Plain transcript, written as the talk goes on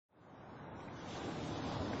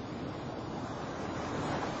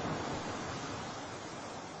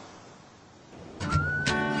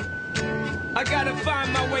I gotta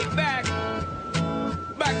find my way back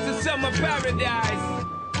to summer paradise.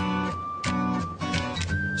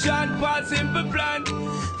 John Paul Simple Plan.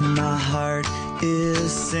 My heart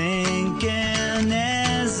is sinking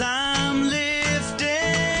as I'm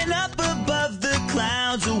lifting up above the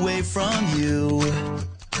clouds away from you.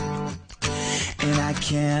 And I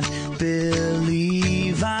can't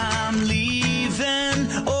believe I'm leaving.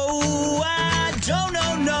 Oh, I don't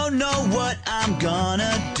know what I'm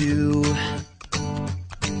gonna do.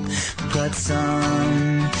 But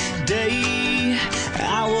someday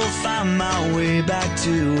I will find my way back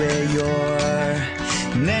to where your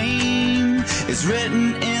name is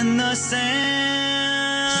written in the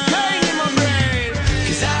sand. Pain in my brain.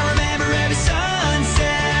 'Cause I remember every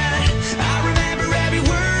sunset, I remember every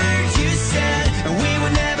word you said, and we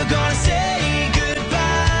were never gonna say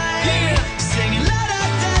goodbye. Yeah. Singing la da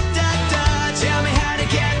da da da, tell me how to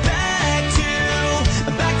get back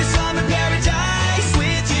to summer paradise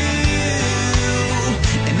with you.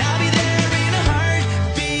 And I'll be there in a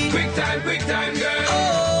heartbeat. Quick time, girl.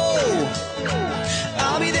 Oh,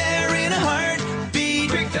 I'll be there in a heartbeat.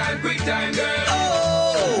 Quick time, girl.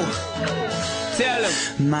 Oh, Tell him.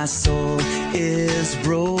 my soul is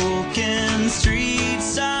broken,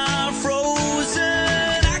 streets are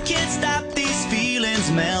frozen. I can't stop these feelings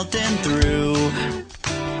melting through.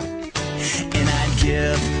 And I'd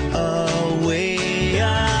give away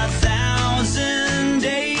 1,000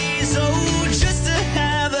 days, oh, just to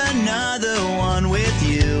have another one with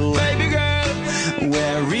you. Baby girl,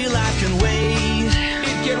 Where real life can wait,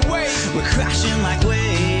 it can wait. we're crashing like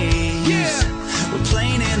waves. Yeah. We're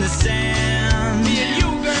playing in the sand, Me and you,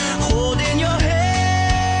 girl. holding your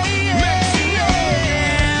hand. Mexico.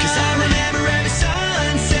 'Cause I remember every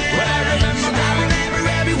sunset, What I remember, I remember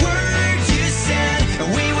every word you said, and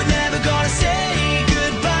we were never gonna say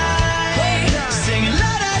goodbye. Singing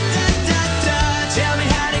la da da da da, tell me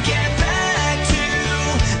how to get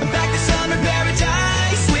back to summer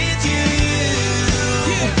paradise with you.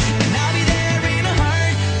 And I'll be there in a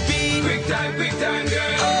heartbeat. Quick time,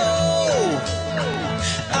 girl. Oh,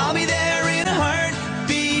 I'll be there in a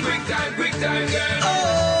heartbeat. Quick time, girl.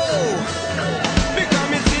 Oh, Because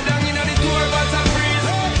me sit down in the tour bus and breeze,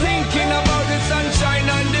 thinking about the sunshine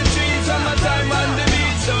and the trees, and my time on the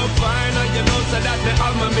beach so fine, and you know so that me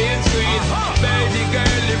have my main squeeze. Baby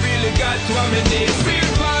girl, you really got what me need. Real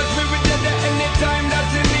fast, we will get there anytime that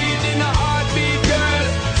you need. In a heartbeat, girl,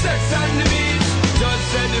 sex on the beach. Just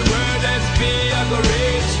say the word SP, I go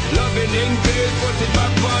reach. Loving in peace, put it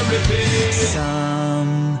back for repeat.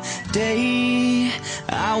 someday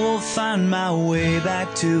I will find my way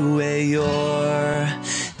back to where your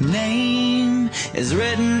name is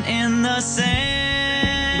written in the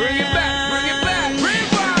sand. Bring it back.